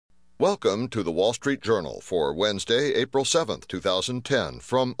Welcome to the Wall Street Journal for Wednesday, April 7th, 2010,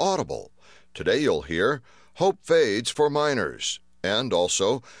 from Audible. Today you'll hear, Hope Fades for Miners, and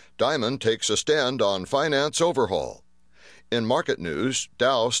also, Diamond takes a stand on finance overhaul. In market news,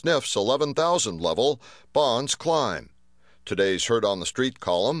 Dow sniffs 11,000 level, bonds climb. Today's Heard on the Street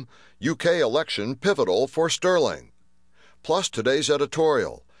column, UK election pivotal for sterling. Plus today's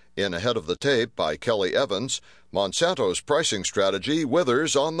editorial, in Ahead of the Tape by Kelly Evans, Monsanto's pricing strategy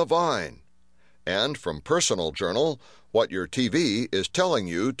withers on the vine. And from Personal Journal, what your TV is telling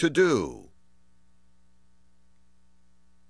you to do.